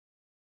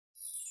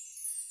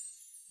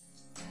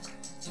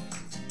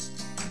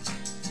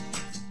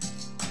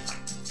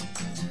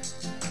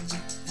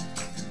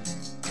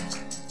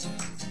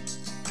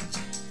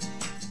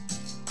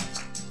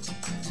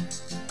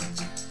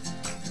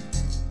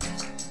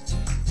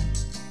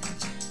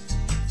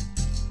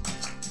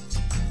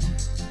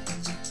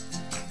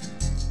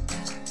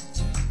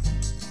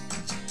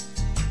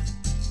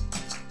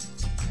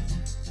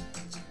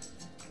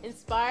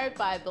Inspired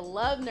by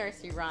beloved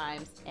nursery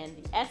rhymes and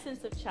the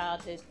essence of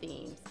childhood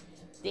themes,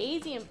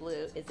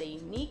 Daisyandblu is a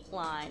unique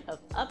line of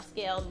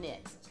upscale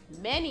knits,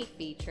 many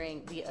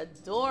featuring the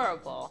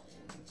adorable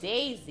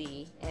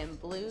Daisy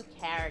and Blue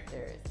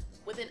characters.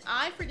 With an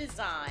eye for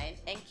design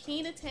and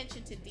keen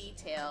attention to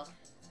detail,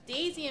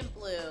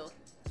 Daisyandblu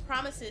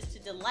promises to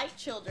delight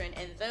children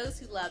and those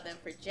who love them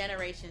for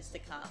generations to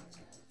come.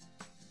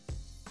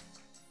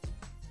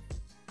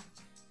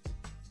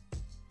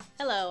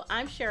 Hello,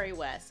 I'm Sherry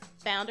West,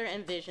 founder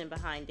and vision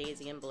behind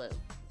Daisyandblu.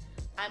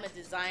 I'm a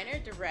designer,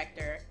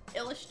 director,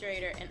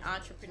 illustrator, and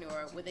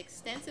entrepreneur with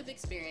extensive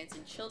experience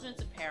in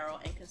children's apparel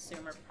and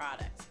consumer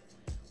products.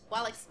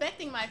 While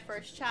expecting my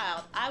first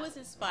child, I was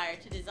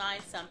inspired to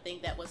design something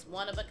that was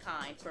one of a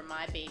kind for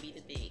my baby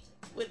to be.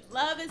 With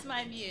love as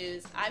my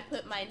muse, I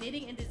put my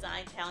knitting and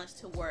design talents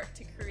to work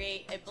to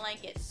create a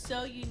blanket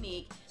so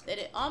unique that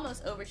it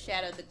almost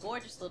overshadowed the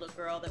gorgeous little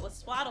girl that was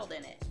swaddled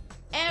in it.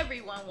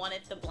 Everyone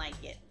wanted the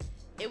blanket.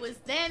 It was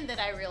then that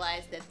I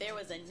realized that there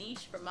was a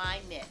niche for my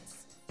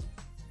knits.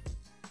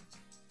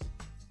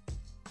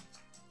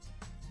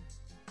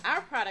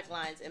 Our product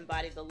lines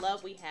embody the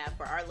love we have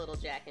for our little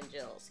Jack and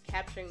Jills,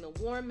 capturing the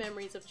warm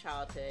memories of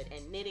childhood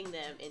and knitting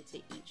them into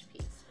each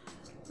piece.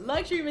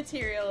 Luxury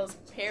materials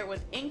paired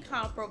with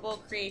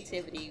incomparable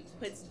creativity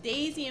puts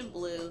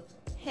Daisyandblu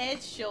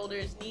head,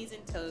 shoulders, knees,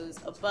 and toes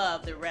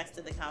above the rest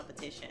of the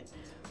competition.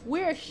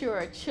 We're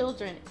sure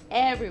children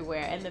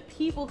everywhere and the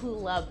people who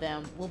love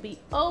them will be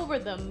over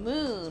the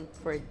moon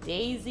for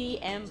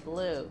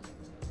Daisyandblu.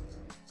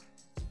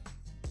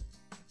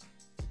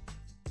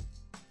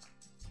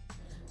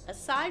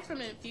 Aside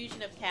from an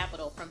infusion of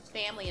capital from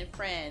family and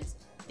friends,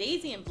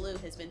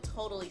 Daisyandblu has been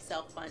totally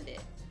self-funded,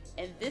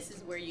 and this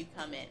is where you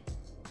come in.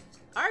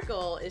 Our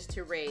goal is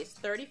to raise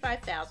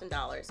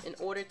 $35,000 in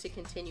order to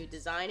continue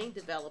designing,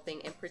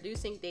 developing, and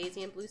producing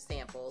Daisyandblu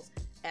samples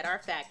at our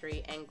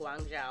factory in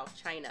Guangzhou,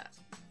 China.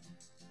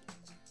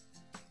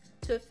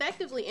 To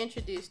effectively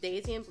introduce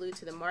Daisyandblu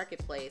to the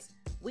marketplace,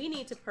 we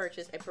need to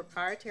purchase a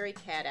proprietary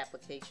CAD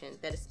application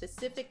that is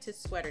specific to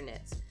sweater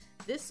knits.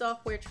 This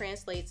software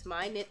translates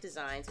my knit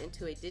designs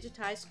into a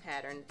digitized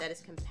pattern that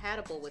is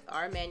compatible with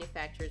our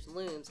manufacturer's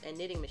looms and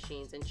knitting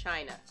machines in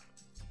China.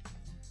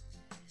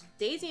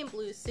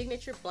 Daisyandblu's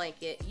signature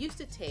blanket used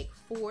to take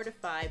 4 to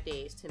 5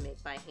 days to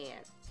make by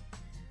hand.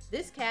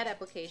 This CAD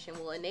application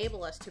will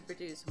enable us to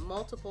produce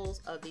multiples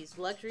of these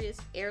luxurious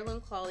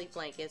heirloom quality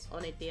blankets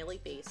on a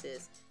daily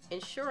basis,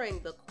 ensuring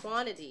the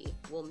quantity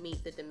will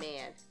meet the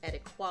demand at a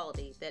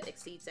quality that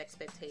exceeds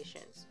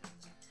expectations.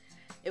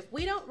 If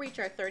we don't reach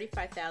our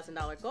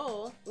 $35,000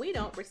 goal, we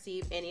don't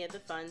receive any of the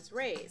funds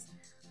raised.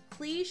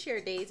 Please share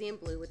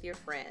Daisyandblu with your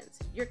friends.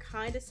 Your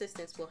kind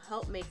assistance will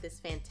help make this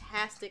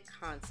fantastic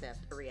concept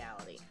a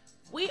reality.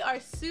 We are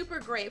super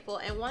grateful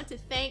and want to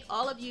thank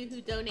all of you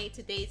who donate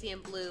to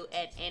Daisyandblu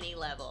at any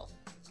level.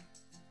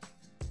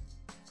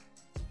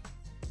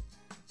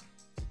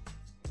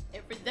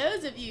 And for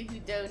those of you who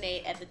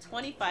donate at the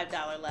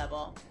 $25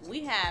 level,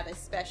 we have a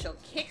special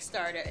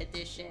Kickstarter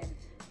edition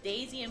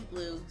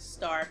Daisyandblu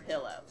Star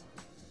Pillow.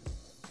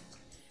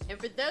 And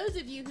for those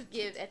of you who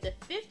give at the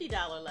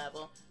 $50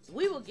 level,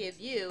 we will give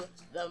you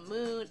the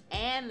moon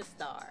and the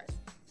stars.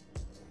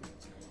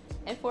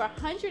 And for a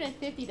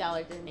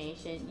 $150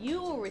 donation,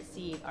 you will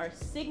receive our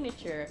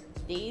signature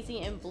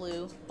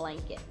Daisyandblu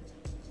blanket.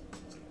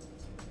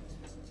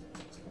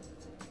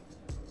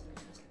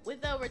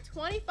 With over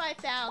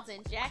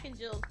 25,000 Jack and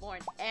Jills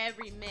born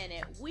every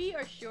minute, we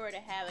are sure to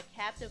have a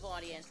captive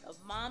audience of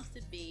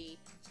moms-to-be,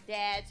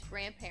 dads,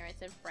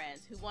 grandparents, and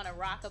friends who want to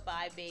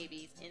rock-a-bye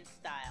babies in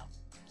style.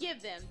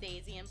 Give them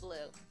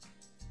Daisyandblu.